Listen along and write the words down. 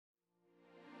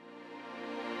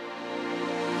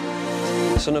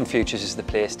Sunderland Futures is the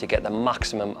place to get the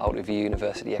maximum out of your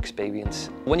university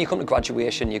experience. When you come to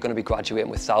graduation, you're going to be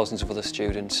graduating with thousands of other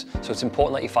students, so it's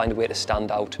important that you find a way to stand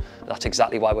out. That's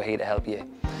exactly why we're here to help you.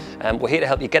 We're here to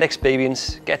help you get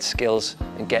experience, get skills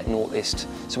and get noticed.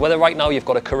 So whether right now you've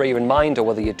got a career in mind or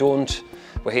whether you don't,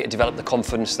 we're here to develop the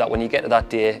confidence that when you get to that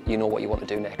day, you know what you want to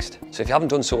do next. So if you haven't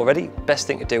done so already, best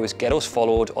thing to do is get us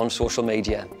followed on social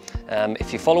media.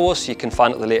 If you follow us, you can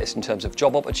find out the latest in terms of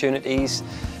job opportunities,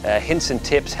 hints and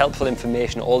tips, helpful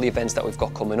information, all the events that we've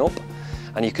got coming up.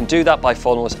 And you can do that by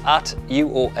following us at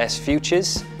UOS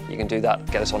Futures. You can do that,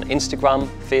 get us on Instagram,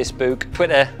 Facebook,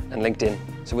 Twitter and LinkedIn.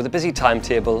 So with a busy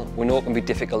timetable, we know it can be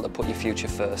difficult to put your future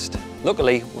first.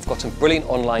 Luckily, we've got some brilliant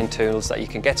online tools that you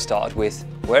can get started with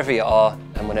wherever you are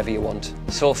and whenever you want.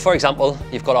 So for example,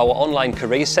 you've got our online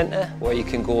careers centre where you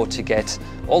can go to get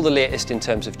all the latest in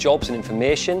terms of jobs and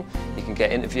information. You can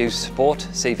get interview support,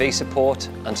 CV support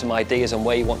and some ideas on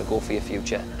where you want to go for your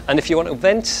future. And if you want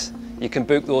events, you can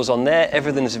book those on there,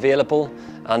 everything's available.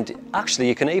 And actually,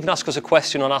 you can even ask us a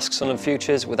question on Ask Sunderland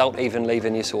Futures without even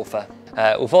leaving your sofa.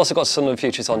 We've also got Sunderland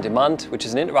Futures On Demand, which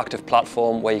is an interactive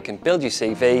platform where you can build your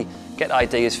CV, get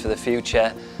ideas for the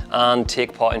future, and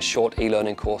take part in short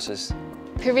e-learning courses.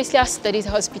 Previously I studied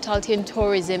hospitality and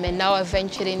tourism, and now I've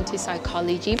ventured into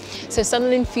psychology. So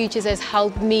Sunderland Futures has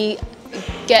helped me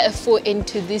get a foot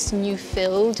into this new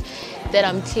field that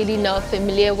I'm clearly not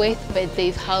familiar with, but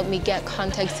they've helped me get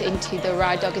contacts into the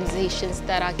right organisations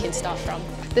that I can start from.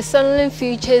 The Sunderland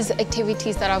Futures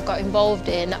activities that I've got involved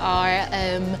in are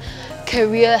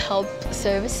career help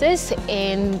services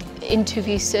and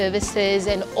interview services,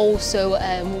 and also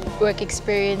work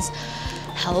experience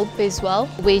help as well,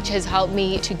 which has helped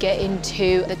me to get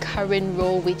into the current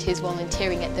role, which is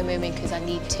volunteering at the moment, because I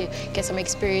need to get some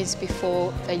experience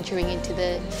before venturing into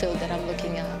the field that I'm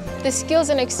looking at. The skills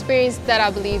and experience that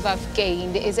I believe I've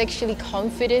gained is actually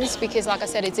confidence, because like I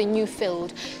said, it's a new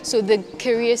field. So the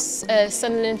careers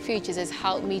Sunderland Futures has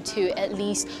helped me to at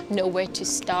least know where to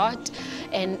start,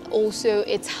 and also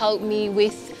it's helped me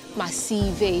with my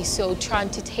CV, so trying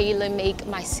to tailor make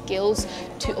my skills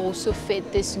to also fit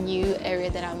this new area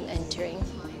that I'm entering.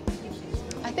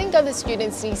 I think other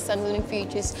students see Sunderland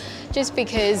Futures just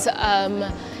because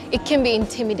it can be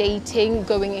intimidating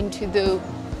going into the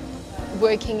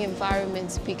working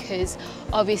environments, because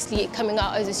obviously coming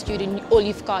out as a student, all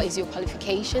you've got is your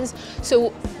qualifications.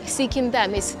 So seeking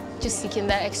them is just seeking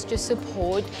that extra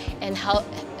support and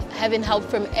having help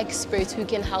from experts who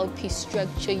can help you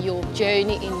structure your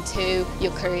journey into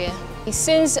your career.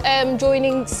 Since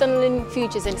joining Sunderland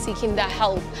Futures and seeking that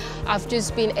help, I've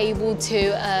just been able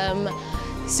to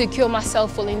secure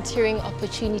myself volunteering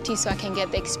opportunities so I can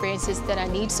get the experiences that I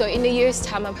need. So in a year's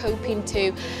time, I'm hoping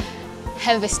to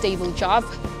have a stable job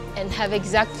and have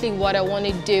exactly what I want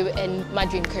to do in my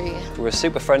dream career. We're a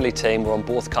super friendly team, we're on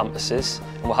both campuses,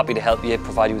 and we're happy to help you,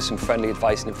 provide you with some friendly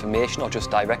advice and information, or just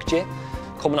direct you.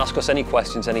 Come and ask us any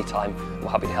questions anytime, we're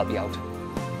happy to help you out.